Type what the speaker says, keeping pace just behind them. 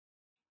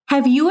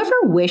Have you ever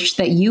wished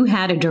that you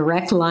had a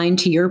direct line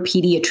to your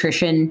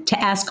pediatrician to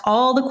ask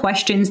all the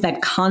questions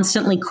that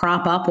constantly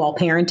crop up while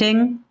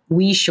parenting?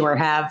 We sure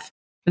have.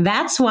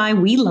 That's why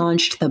we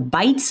launched the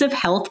Bites of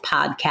Health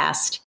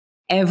podcast.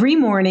 Every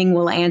morning,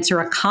 we'll answer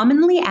a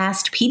commonly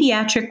asked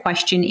pediatric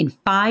question in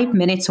 5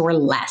 minutes or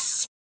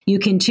less. You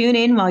can tune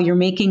in while you're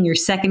making your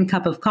second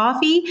cup of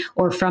coffee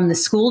or from the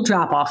school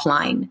drop-off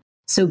line.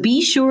 So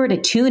be sure to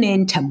tune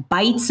in to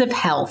Bites of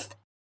Health,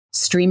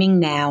 streaming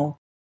now.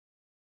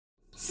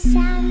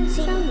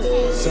 Soundsington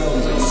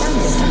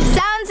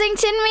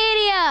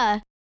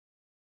Media!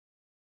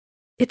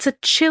 It's a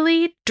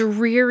chilly,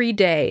 dreary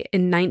day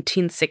in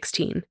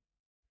 1916.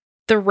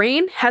 The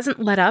rain hasn't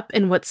let up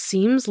in what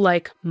seems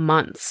like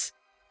months.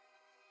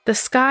 The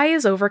sky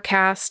is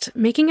overcast,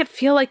 making it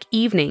feel like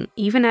evening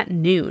even at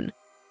noon.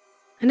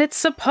 And it's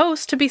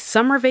supposed to be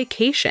summer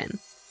vacation.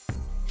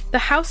 The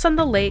house on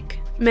the lake,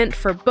 meant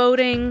for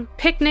boating,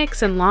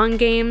 picnics, and lawn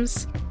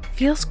games,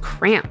 feels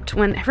cramped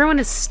when everyone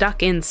is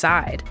stuck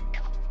inside.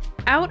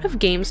 Out of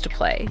games to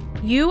play,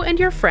 you and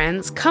your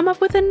friends come up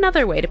with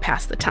another way to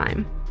pass the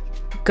time: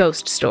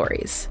 ghost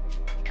stories.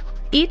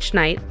 Each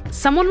night,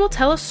 someone will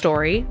tell a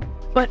story,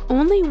 but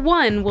only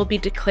one will be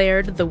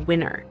declared the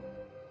winner.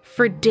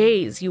 For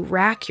days, you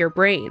rack your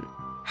brain.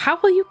 How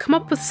will you come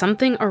up with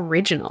something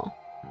original?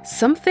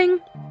 Something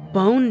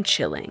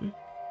bone-chilling?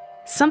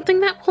 Something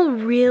that will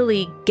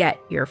really get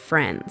your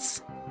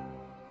friends?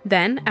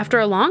 Then, after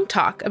a long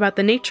talk about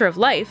the nature of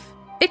life,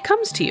 it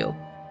comes to you.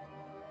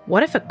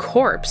 What if a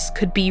corpse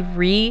could be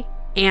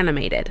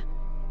reanimated?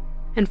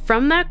 And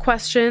from that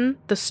question,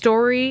 the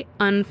story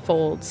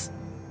unfolds,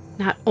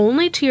 not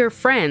only to your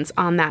friends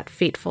on that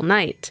fateful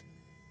night,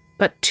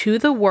 but to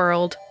the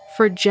world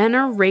for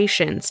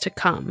generations to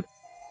come.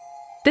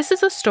 This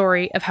is a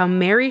story of how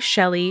Mary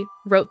Shelley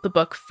wrote the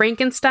book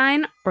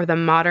Frankenstein, or the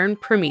Modern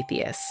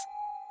Prometheus.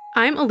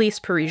 I'm Elise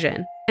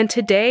Parisian, and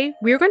today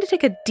we're going to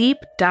take a deep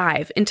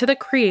dive into the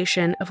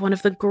creation of one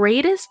of the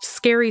greatest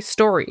scary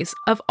stories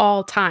of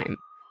all time,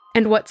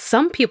 and what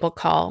some people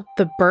call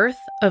the birth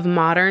of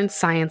modern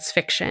science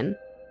fiction,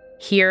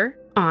 here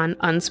on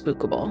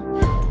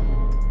Unspookable.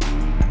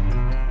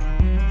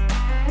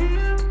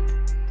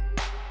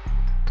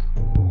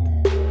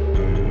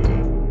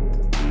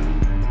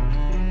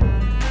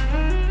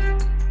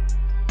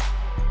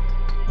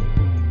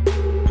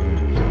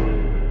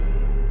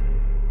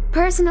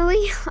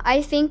 Personally,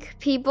 I think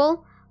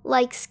people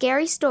like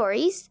scary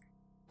stories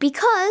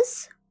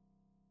because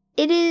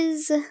it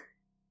is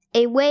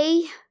a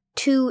way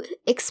to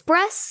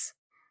express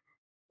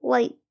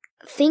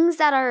things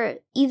that are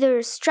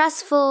either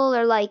stressful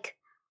or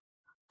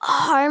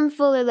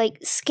harmful or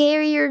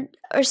scary or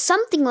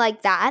something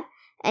like that,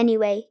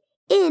 anyway,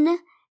 in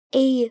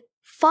a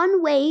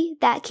fun way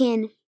that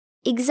can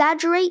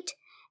exaggerate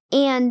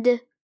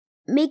and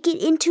make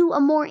it into a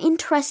more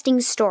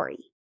interesting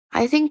story.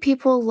 I think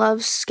people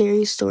love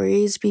scary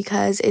stories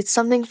because it's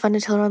something fun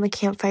to tell around the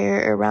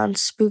campfire around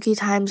spooky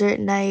times or at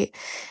night,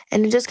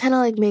 and it just kind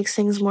of makes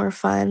things more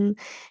fun.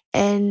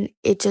 And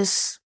it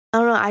just, I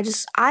don't know,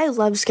 I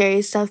love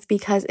scary stuff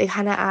because it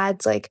kind of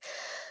adds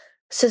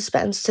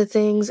suspense to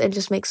things and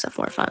just makes stuff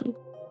more fun.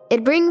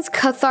 It brings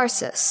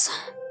catharsis.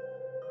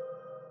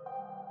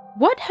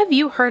 What have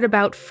you heard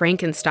about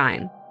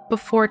Frankenstein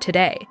before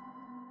today?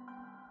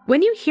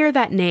 When you hear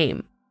that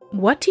name,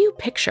 what do you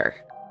picture?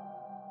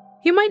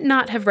 You might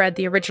not have read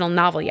the original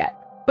novel yet,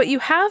 but you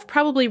have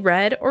probably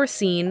read or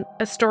seen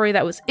a story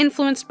that was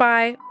influenced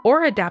by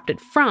or adapted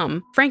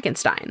from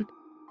Frankenstein.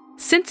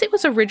 Since it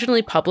was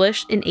originally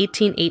published in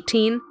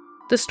 1818,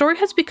 the story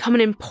has become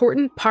an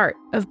important part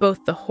of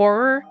both the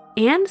horror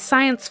and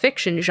science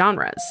fiction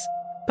genres.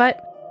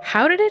 But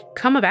how did it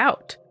come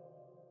about?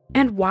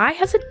 And why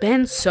has it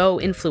been so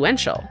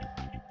influential?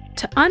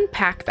 To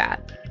unpack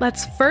that,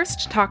 let's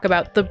first talk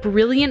about the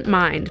brilliant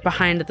mind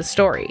behind the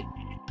story: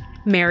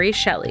 Mary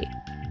Shelley.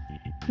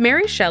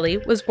 Mary Shelley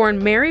was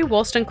born Mary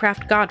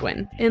Wollstonecraft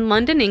Godwin in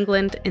London,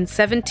 England in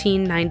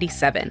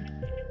 1797.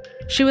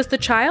 She was the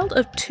child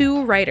of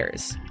two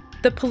writers,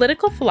 the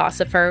political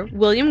philosopher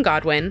William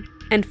Godwin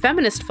and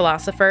feminist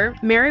philosopher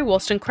Mary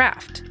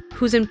Wollstonecraft,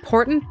 whose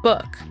important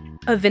book,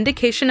 A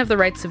Vindication of the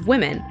Rights of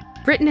Women,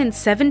 written in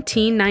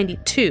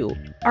 1792,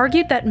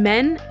 argued that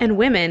men and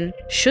women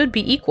should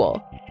be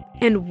equal,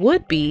 and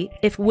would be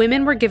if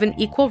women were given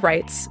equal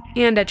rights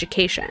and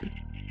education.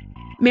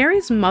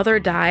 Mary's mother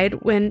died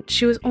when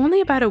she was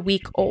only about a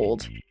week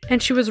old,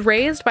 and she was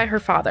raised by her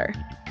father.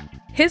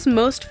 His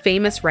most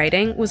famous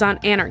writing was on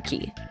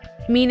anarchy,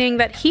 meaning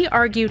that he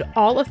argued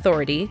all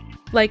authority,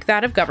 like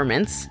that of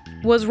governments,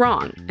 was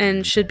wrong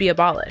and should be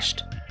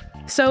abolished.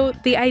 So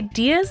the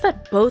ideas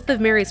that both of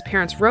Mary's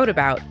parents wrote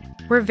about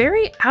were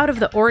very out of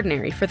the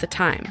ordinary for the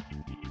time.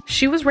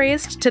 She was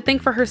raised to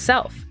think for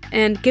herself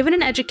and given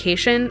an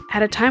education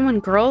at a time when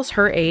girls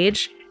her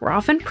age were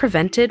often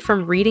prevented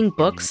from reading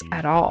books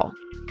at all.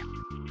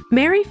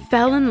 Mary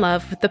fell in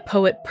love with the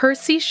poet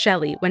Percy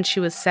Shelley when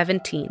she was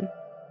 17.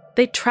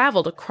 They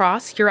traveled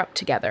across Europe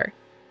together,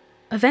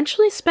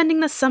 eventually spending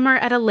the summer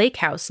at a lake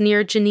house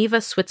near Geneva,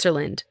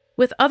 Switzerland,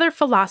 with other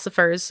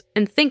philosophers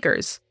and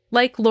thinkers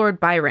like Lord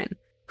Byron,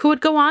 who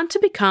would go on to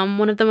become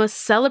one of the most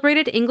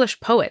celebrated English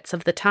poets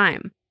of the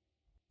time.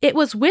 It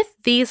was with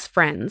these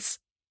friends,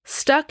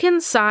 stuck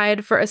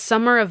inside for a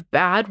summer of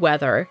bad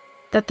weather,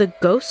 that the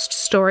ghost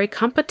story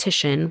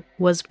competition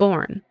was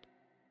born.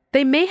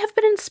 They may have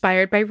been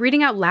inspired by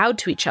reading out loud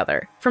to each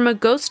other from a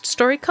ghost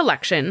story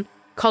collection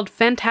called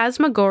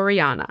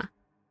Phantasmagoriana.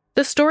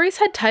 The stories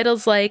had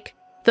titles like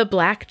The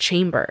Black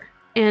Chamber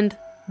and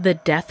The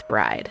Death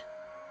Bride.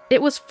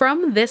 It was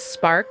from this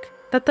spark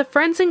that the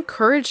friends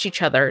encouraged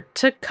each other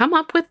to come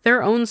up with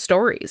their own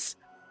stories.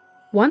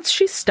 Once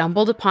she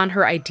stumbled upon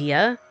her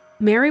idea,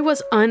 Mary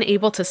was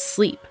unable to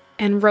sleep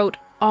and wrote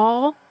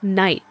all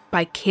night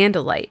by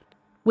candlelight,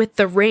 with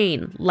the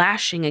rain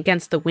lashing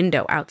against the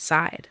window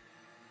outside.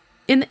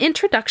 In the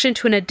introduction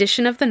to an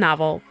edition of the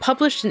novel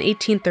published in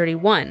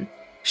 1831,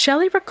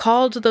 Shelley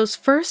recalled those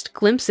first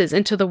glimpses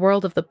into the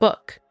world of the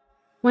book,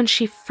 when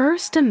she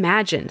first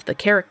imagined the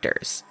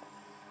characters.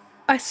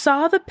 I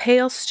saw the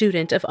pale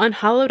student of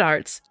unhallowed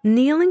arts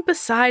kneeling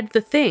beside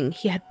the thing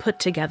he had put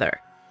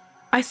together.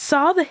 I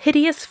saw the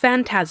hideous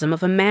phantasm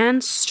of a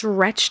man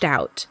stretched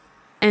out,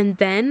 and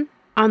then,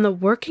 on the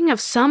working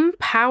of some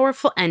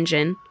powerful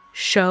engine,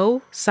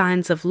 show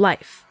signs of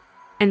life,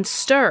 and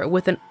stir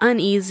with an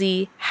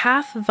uneasy,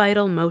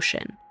 half-vital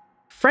motion.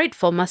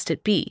 Frightful must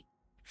it be,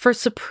 for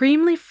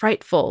supremely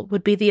frightful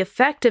would be the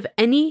effect of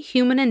any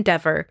human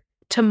endeavor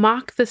to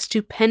mock the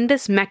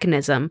stupendous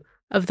mechanism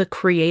of the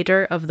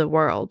creator of the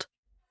world.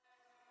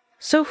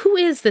 So who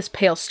is this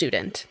pale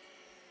student?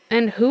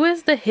 And who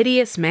is the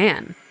hideous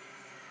man?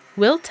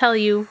 We'll tell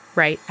you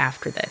right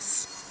after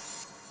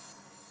this.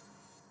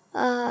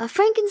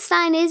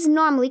 Frankenstein is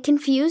normally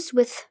confused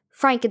with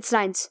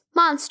Frankenstein's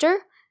monster,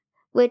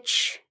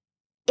 which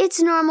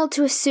it's normal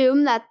to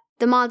assume that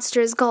the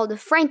monster is called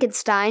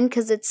Frankenstein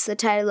because it's the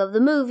title of the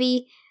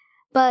movie,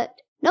 but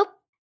nope.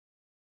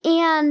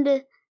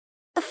 And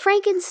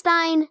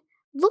Frankenstein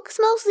looks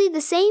mostly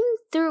the same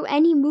through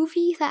any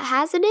movie that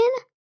has it in.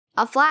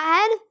 A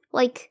flathead,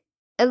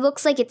 it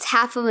looks like it's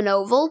half of an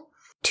oval,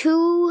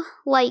 two,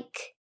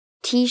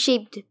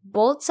 T-shaped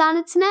bolts on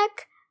its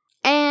neck,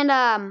 and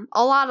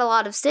a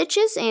lot of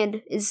stitches,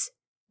 and is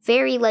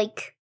very,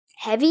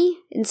 heavy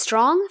and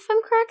strong, if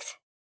I'm correct.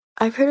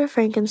 I've heard of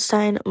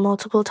Frankenstein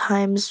multiple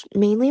times,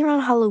 mainly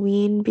around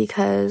Halloween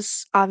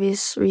because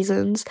obvious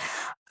reasons.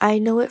 I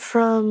know it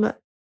from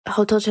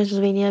Hotel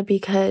Transylvania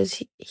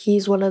because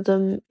he's one of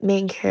the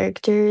main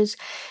characters,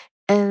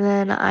 and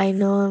then I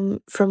know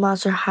him from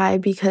Monster High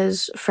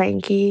because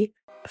Frankie,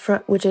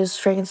 which is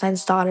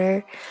Frankenstein's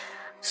daughter.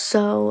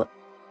 So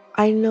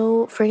I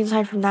know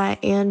Frankenstein from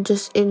that, and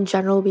just in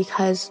general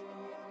because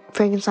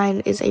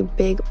Frankenstein is a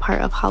big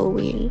part of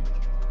Halloween.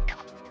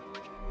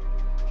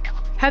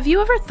 Have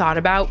you ever thought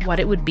about what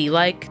it would be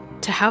like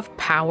to have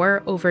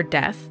power over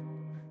death?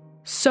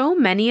 So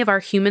many of our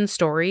human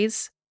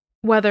stories,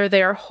 whether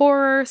they are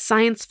horror,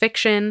 science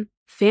fiction,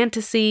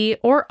 fantasy,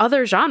 or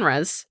other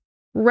genres,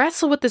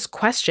 wrestle with this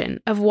question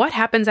of what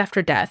happens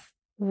after death,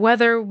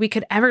 whether we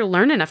could ever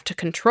learn enough to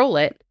control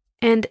it,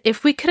 and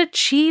if we could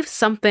achieve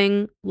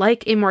something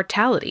like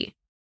immortality.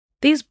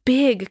 These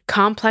big,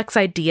 complex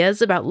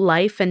ideas about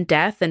life and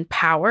death and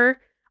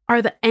power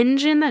are the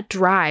engine that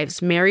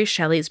drives Mary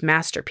Shelley's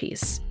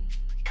masterpiece.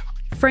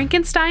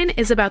 Frankenstein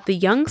is about the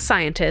young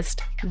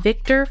scientist,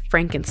 Victor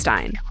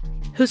Frankenstein,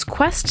 whose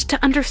quest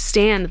to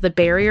understand the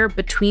barrier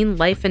between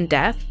life and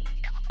death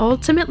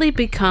ultimately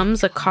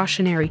becomes a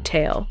cautionary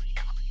tale.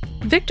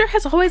 Victor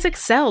has always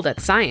excelled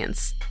at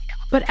science,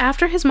 but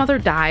after his mother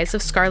dies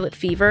of scarlet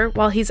fever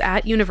while he's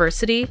at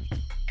university,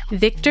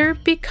 Victor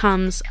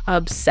becomes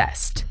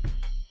obsessed.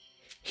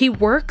 He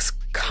works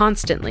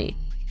constantly,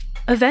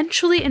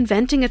 eventually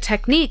inventing a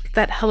technique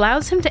that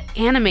allows him to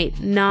animate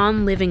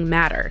non-living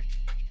matter.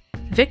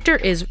 Victor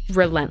is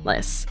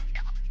relentless.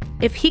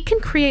 If he can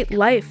create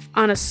life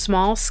on a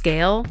small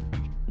scale,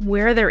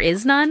 where there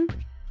is none,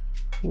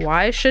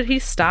 why should he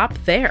stop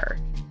there?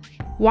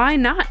 Why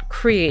not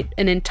create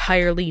an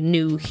entirely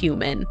new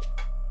human?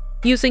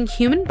 Using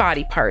human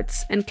body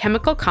parts and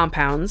chemical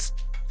compounds,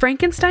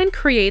 Frankenstein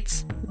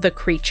creates the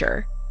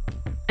creature,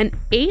 an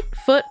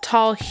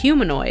 8-foot-tall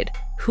humanoid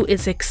who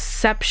is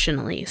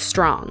exceptionally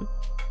strong.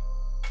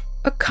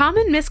 A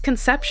common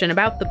misconception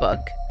about the book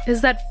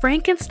is that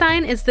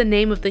Frankenstein is the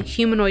name of the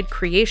humanoid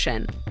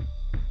creation,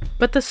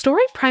 but the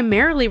story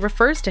primarily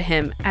refers to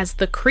him as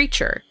the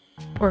creature,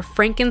 or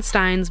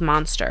Frankenstein's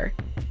monster.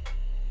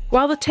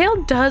 While the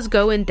tale does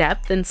go in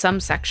depth in some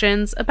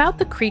sections about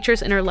the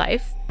creature's inner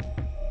life,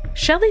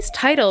 Shelley's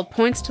title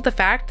points to the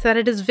fact that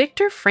it is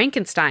Victor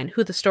Frankenstein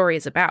who the story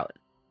is about.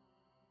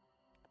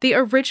 The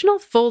original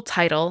full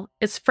title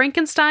is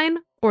Frankenstein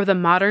or the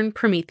Modern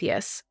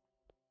Prometheus.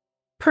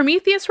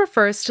 Prometheus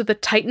refers to the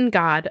Titan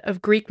god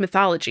of Greek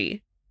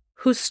mythology,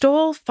 who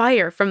stole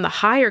fire from the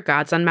higher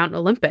gods on Mount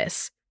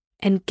Olympus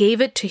and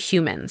gave it to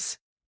humans.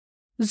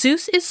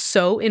 Zeus is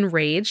so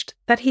enraged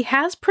that he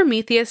has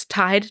Prometheus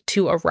tied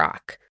to a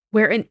rock,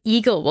 where an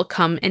eagle will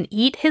come and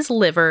eat his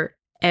liver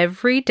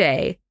every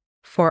day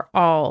for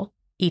all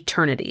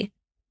eternity.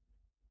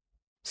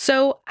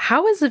 So,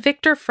 how is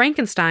Victor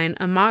Frankenstein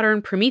a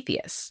modern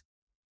Prometheus?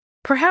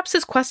 Perhaps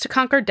his quest to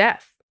conquer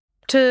death,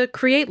 to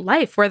create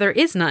life where there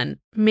is none,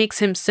 makes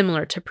him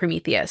similar to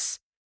Prometheus.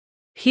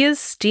 He is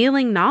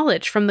stealing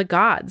knowledge from the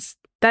gods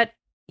that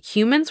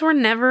humans were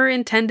never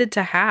intended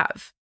to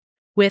have,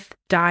 with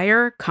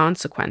dire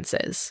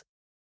consequences.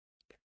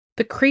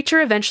 The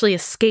creature eventually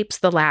escapes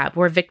the lab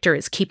where Victor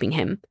is keeping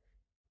him.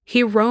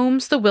 He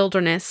roams the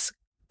wilderness,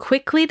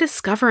 quickly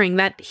discovering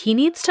that he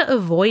needs to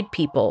avoid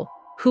people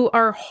who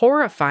are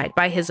horrified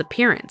by his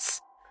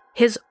appearance,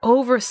 his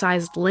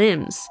oversized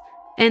limbs,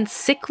 and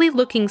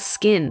sickly-looking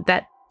skin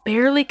that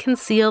barely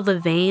conceal the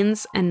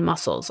veins and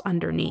muscles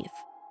underneath.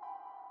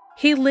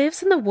 He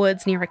lives in the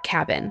woods near a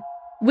cabin,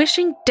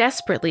 wishing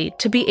desperately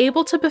to be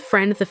able to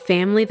befriend the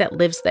family that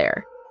lives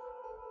there.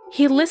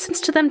 He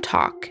listens to them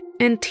talk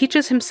and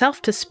teaches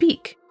himself to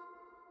speak.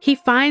 He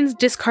finds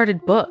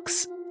discarded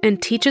books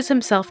and teaches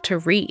himself to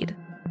read.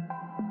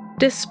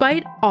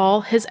 Despite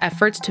all his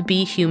efforts to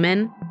be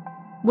human,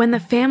 when the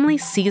family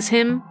sees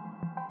him,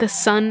 the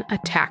son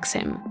attacks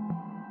him.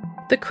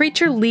 The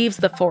creature leaves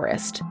the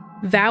forest,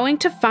 vowing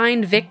to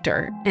find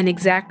Victor and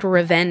exact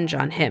revenge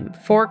on him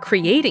for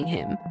creating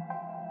him,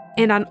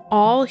 and on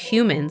all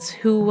humans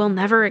who will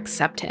never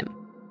accept him.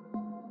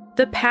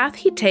 The path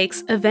he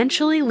takes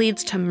eventually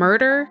leads to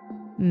murder,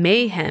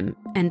 mayhem,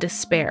 and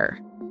despair.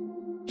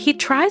 He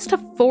tries to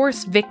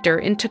force Victor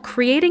into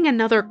creating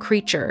another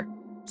creature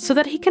so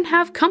that he can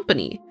have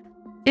company,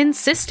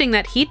 insisting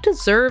that he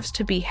deserves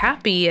to be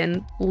happy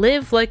and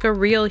live like a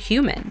real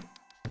human.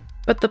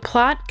 But the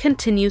plot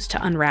continues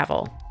to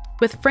unravel,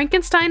 with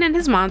Frankenstein and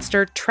his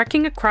monster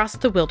trekking across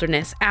the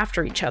wilderness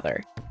after each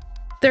other.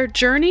 Their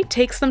journey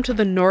takes them to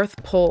the North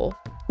Pole,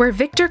 where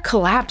Victor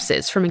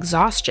collapses from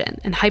exhaustion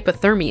and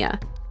hypothermia,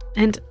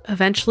 and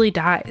eventually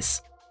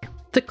dies.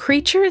 The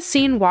creature is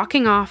seen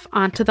walking off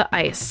onto the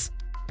ice,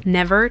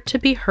 never to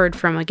be heard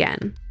from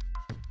again.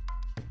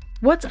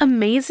 What's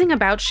amazing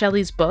about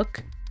Shelley's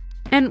book,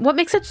 and what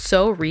makes it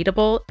so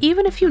readable,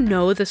 even if you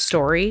know the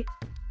story,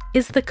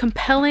 is the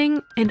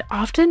compelling and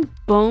often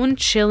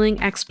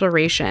bone-chilling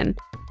exploration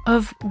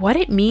of what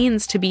it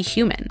means to be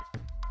human.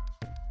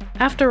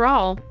 After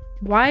all,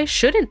 why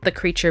shouldn't the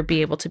creature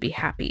be able to be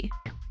happy?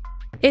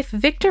 If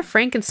Victor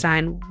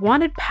Frankenstein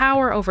wanted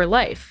power over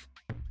life,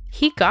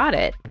 he got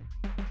it.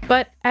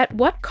 But at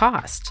what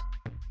cost?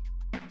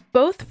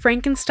 Both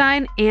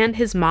Frankenstein and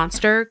his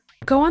monster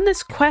go on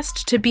this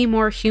quest to be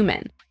more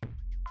human,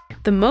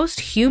 the most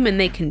human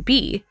they can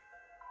be,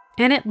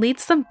 and it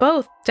leads them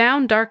both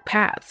down dark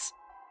paths.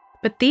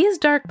 But these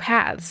dark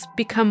paths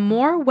become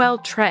more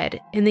well-tread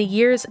in the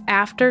years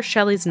after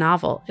Shelley's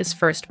novel is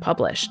first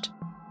published.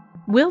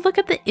 We'll look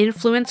at the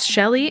influence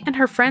Shelley and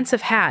her friends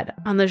have had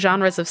on the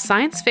genres of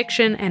science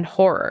fiction and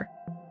horror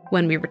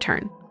when we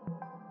return.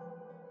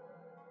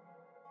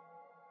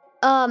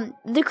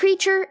 The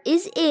creature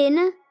is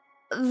in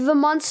the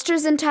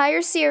Monsters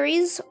entire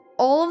series,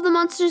 all of the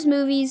Monsters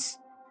movies,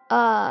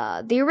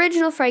 the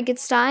original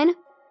Frankenstein,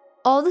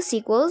 all the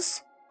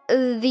sequels,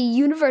 the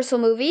Universal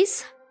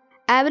movies,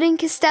 Abbott and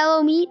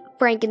Costello Meet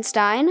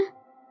Frankenstein,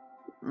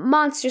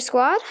 Monster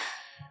Squad.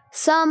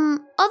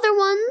 Some other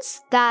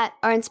ones that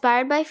are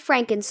inspired by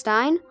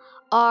Frankenstein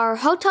are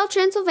Hotel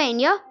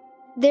Transylvania.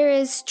 There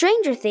is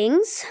Stranger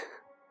Things,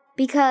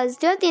 because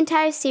throughout the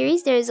entire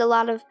series there is a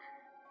lot of,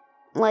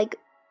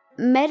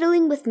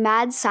 meddling with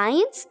mad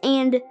science,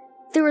 and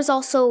there was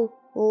also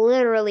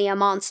literally a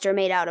monster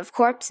made out of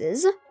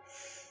corpses.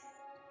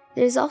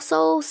 There's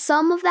also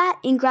some of that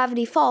in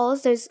Gravity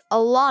Falls. There's a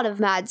lot of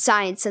mad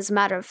science, as a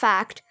matter of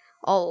fact.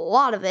 A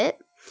lot of it.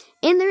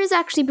 And there is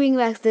actually Bringing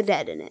Back the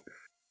Dead in it.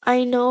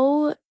 I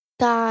know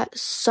that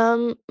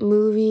some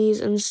movies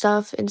and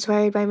stuff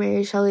inspired by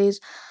Mary Shelley's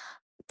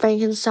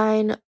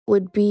Frankenstein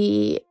would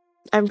be,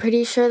 I'm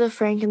pretty sure, the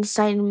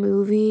Frankenstein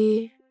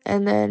movie,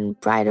 and then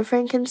Bride of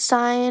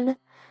Frankenstein,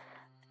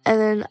 and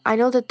then I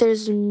know that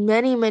there's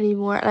many, many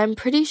more, and I'm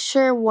pretty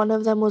sure one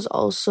of them was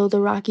also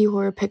the Rocky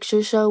Horror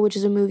Picture Show, which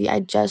is a movie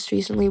I just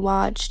recently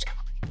watched.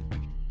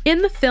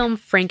 In the film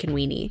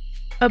Frankenweenie,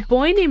 a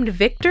boy named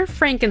Victor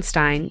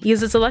Frankenstein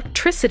uses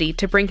electricity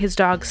to bring his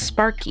dog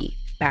Sparky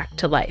back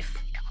to life.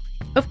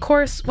 Of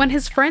course, when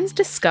his friends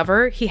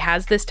discover he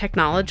has this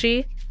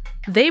technology,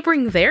 they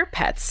bring their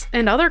pets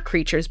and other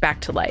creatures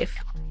back to life,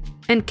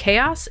 and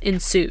chaos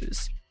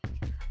ensues.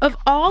 Of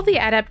all the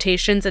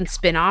adaptations and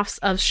spin-offs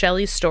of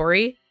Shelley's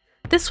story,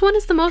 this one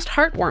is the most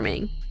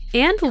heartwarming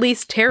and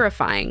least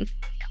terrifying,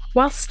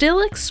 while still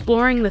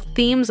exploring the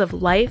themes of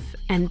life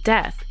and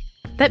death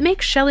that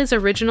make Shelley's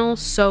original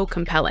so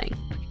compelling.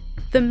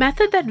 The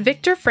method that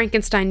Victor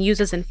Frankenstein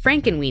uses in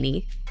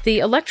Frankenweenie, the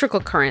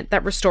electrical current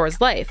that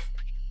restores life,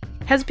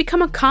 has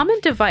become a common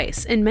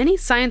device in many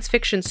science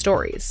fiction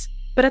stories.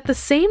 But at the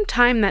same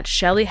time that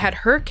Shelley had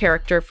her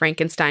character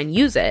Frankenstein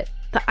use it,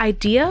 the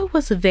idea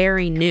was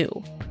very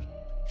new.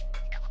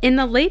 In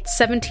the late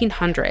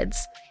 1700s,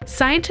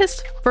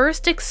 scientists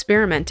first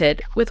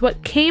experimented with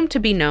what came to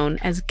be known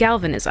as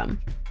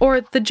galvanism,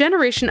 or the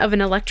generation of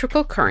an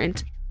electrical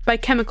current by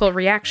chemical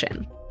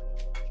reaction.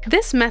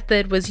 This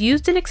method was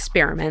used in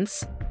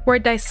experiments where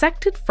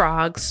dissected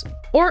frogs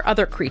or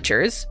other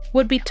creatures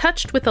would be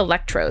touched with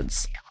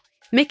electrodes,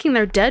 making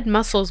their dead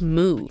muscles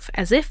move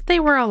as if they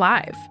were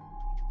alive.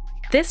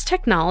 This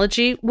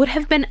technology would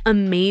have been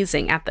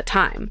amazing at the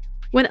time,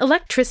 when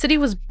electricity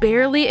was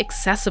barely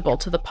accessible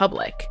to the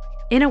public,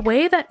 in a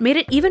way that made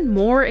it even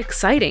more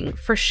exciting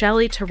for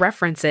Shelley to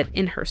reference it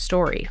in her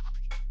story.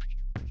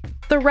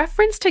 The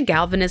reference to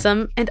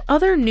galvanism and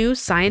other new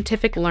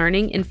scientific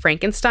learning in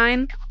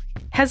Frankenstein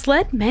has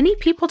led many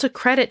people to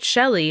credit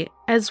Shelley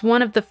as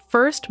one of the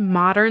first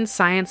modern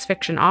science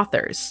fiction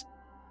authors.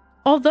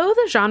 Although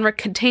the genre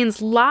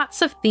contains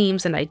lots of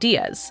themes and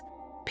ideas,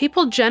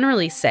 people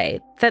generally say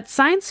that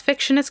science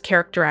fiction is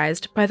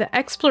characterized by the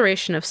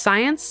exploration of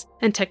science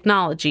and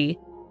technology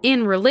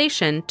in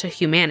relation to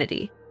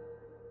humanity.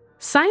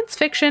 Science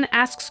fiction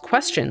asks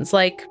questions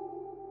like,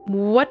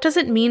 what does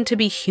it mean to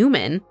be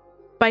human,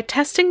 by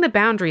testing the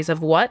boundaries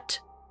of what,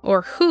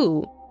 or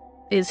who,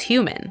 is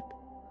human.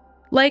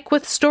 Like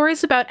with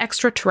stories about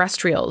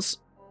extraterrestrials,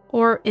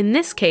 or in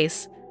this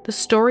case, the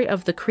story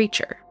of the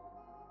creature.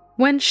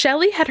 When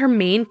Shelley had her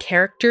main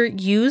character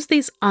use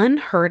these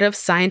unheard of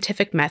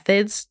scientific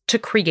methods to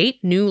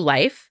create new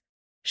life,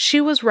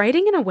 she was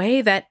writing in a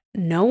way that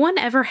no one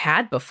ever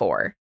had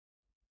before.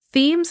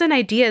 Themes and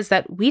ideas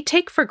that we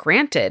take for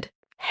granted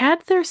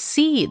had their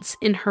seeds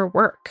in her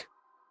work.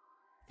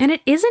 And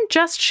it isn't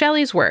just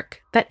Shelley's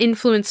work that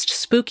influenced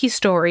spooky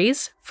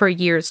stories for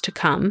years to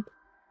come.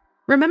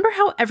 Remember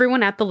how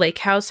everyone at the lake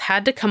house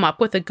had to come up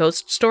with a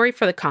ghost story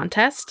for the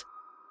contest?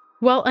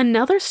 Well,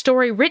 another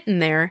story written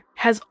there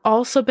has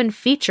also been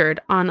featured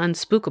on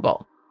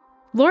Unspookable.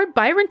 Lord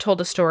Byron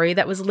told a story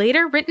that was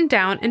later written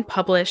down and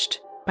published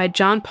by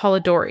John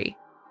Polidori,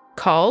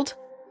 called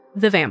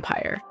The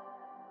Vampire.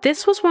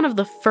 This was one of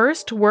the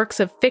first works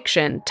of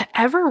fiction to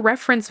ever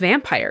reference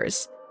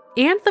vampires,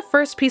 and the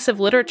first piece of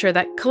literature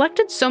that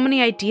collected so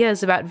many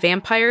ideas about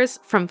vampires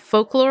from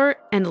folklore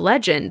and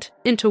legend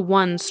into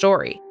one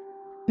story.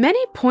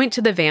 Many point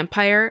to the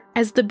vampire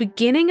as the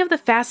beginning of the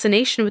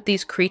fascination with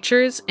these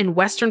creatures in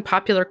Western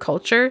popular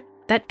culture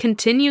that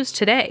continues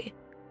today.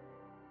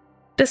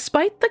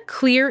 Despite the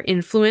clear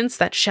influence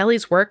that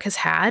Shelley's work has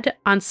had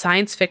on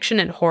science fiction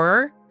and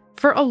horror,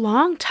 for a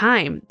long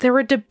time there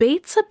were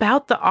debates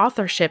about the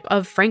authorship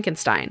of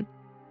Frankenstein.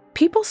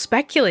 People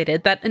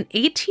speculated that an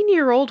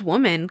 18-year-old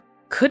woman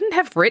couldn't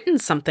have written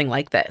something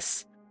like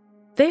this.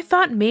 They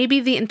thought maybe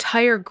the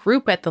entire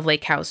group at the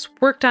lake house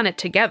worked on it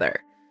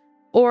together,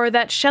 or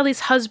that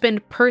Shelley's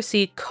husband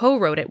Percy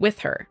co-wrote it with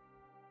her.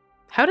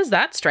 How does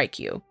that strike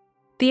you?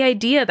 The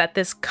idea that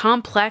this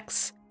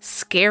complex,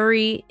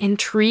 scary,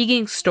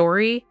 intriguing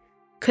story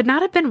could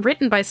not have been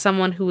written by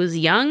someone who was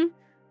young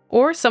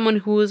or someone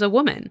who was a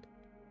woman.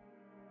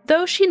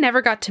 Though she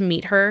never got to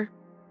meet her,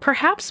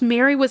 perhaps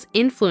Mary was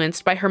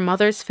influenced by her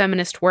mother's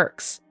feminist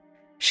works.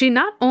 She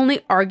not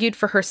only argued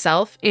for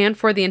herself and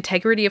for the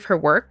integrity of her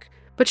work,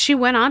 but she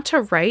went on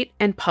to write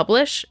and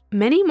publish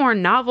many more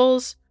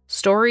novels,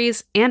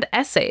 stories, and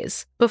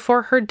essays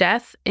before her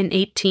death in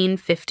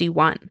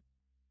 1851.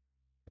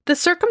 The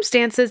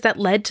circumstances that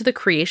led to the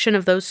creation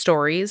of those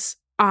stories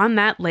on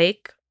that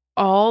lake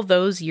all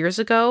those years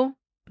ago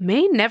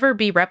may never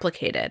be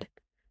replicated.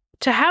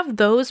 To have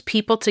those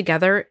people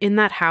together in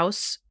that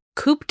house,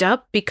 cooped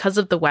up because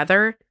of the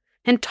weather,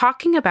 and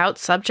talking about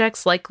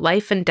subjects like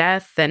life and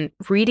death and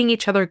reading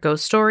each other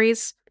ghost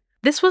stories,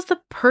 this was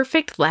the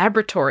perfect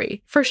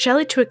laboratory for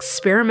Shelley to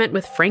experiment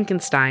with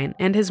Frankenstein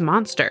and his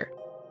monster.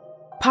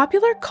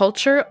 Popular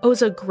culture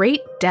owes a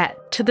great debt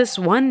to this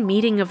one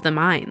meeting of the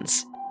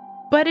minds.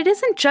 But it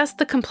isn't just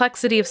the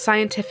complexity of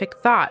scientific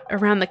thought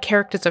around the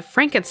characters of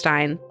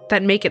Frankenstein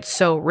that make it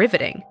so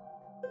riveting.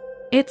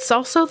 It's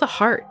also the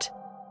heart.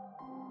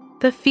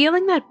 The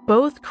feeling that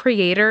both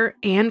creator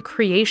and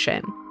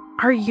creation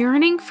are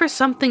yearning for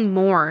something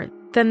more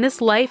than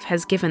this life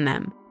has given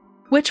them,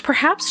 which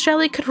perhaps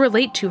Shelley could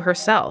relate to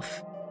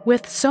herself,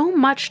 with so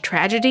much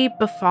tragedy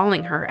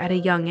befalling her at a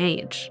young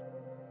age.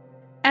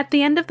 At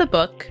the end of the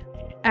book,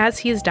 as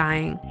he is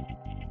dying,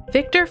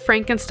 Victor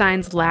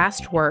Frankenstein's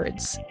last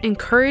words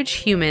encourage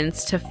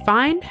humans to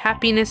find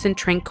happiness and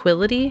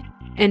tranquility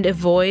and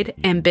avoid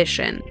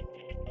ambition.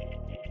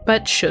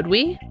 But should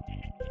we?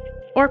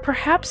 Or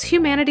perhaps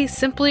humanity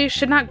simply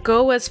should not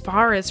go as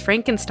far as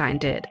Frankenstein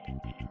did.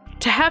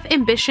 To have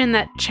ambition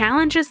that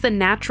challenges the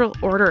natural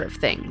order of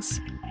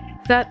things.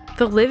 That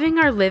the living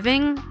are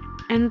living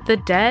and the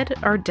dead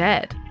are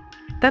dead.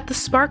 That the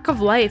spark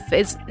of life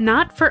is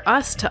not for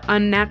us to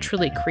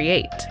unnaturally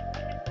create.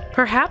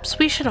 Perhaps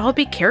we should all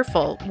be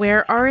careful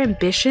where our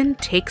ambition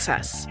takes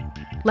us,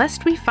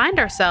 lest we find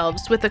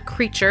ourselves with a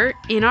creature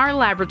in our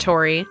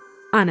laboratory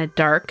on a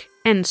dark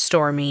and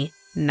stormy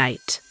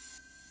night.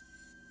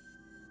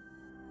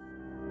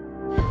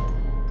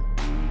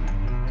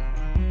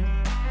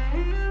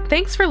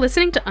 Thanks for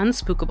listening to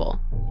Unspookable.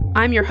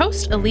 I'm your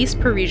host, Elise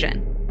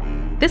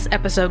Parisian. This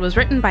episode was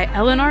written by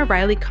Eleanor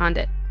Riley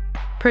Condit,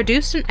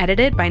 produced and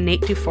edited by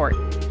Nate Dufort.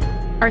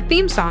 Our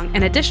theme song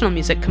and additional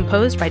music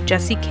composed by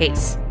Jesse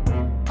Case.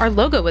 Our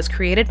logo was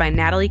created by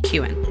Natalie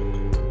Kewen.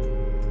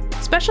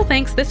 Special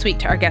thanks this week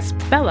to our guests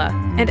Bella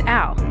and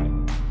Al.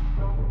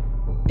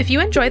 If you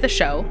enjoy the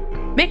show,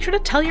 make sure to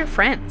tell your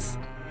friends.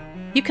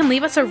 You can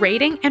leave us a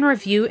rating and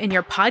review in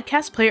your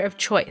podcast player of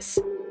choice,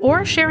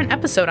 or share an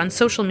episode on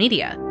social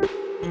media.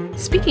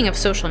 Speaking of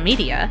social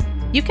media,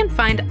 you can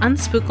find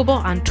Unspookable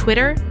on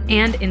Twitter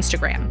and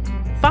Instagram.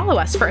 Follow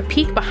us for a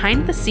peek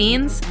behind the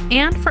scenes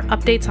and for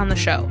updates on the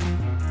show.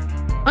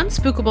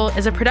 Unspookable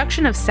is a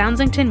production of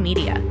Soundsington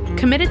Media,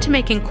 committed to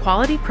making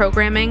quality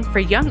programming for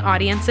young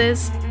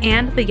audiences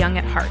and the young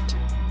at heart.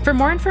 For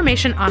more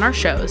information on our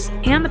shows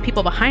and the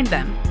people behind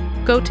them,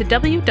 go to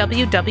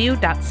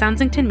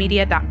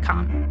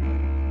www.soundsingtonmedia.com.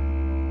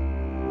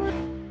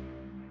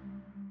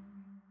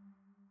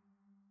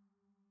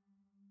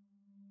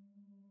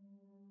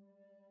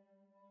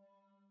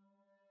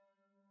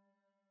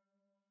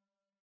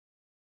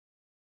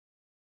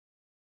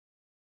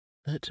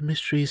 Let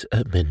Mysteries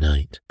at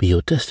Midnight be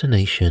your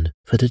destination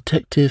for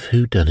detective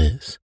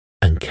whodunits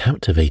and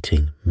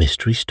captivating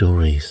mystery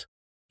stories.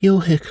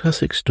 You'll hear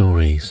classic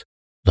stories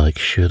like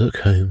Sherlock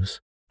Holmes,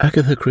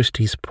 Agatha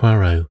Christie's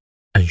Poirot,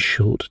 and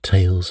short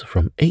tales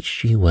from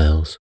H.G.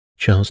 Wells,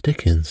 Charles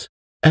Dickens,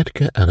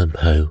 Edgar Allan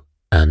Poe,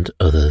 and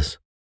others.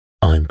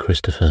 I'm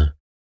Christopher,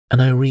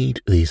 and I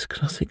read these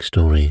classic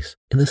stories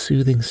in the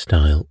soothing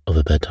style of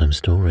a bedtime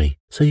story,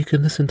 so you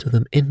can listen to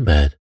them in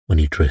bed when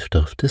you drift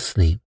off to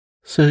sleep.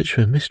 Search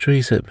for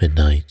Mysteries at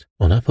Midnight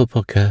on Apple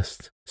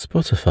Podcasts,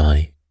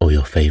 Spotify, or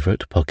your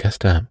favourite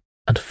podcast app,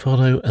 and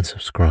follow and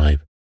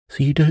subscribe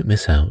so you don't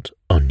miss out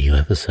on new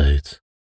episodes.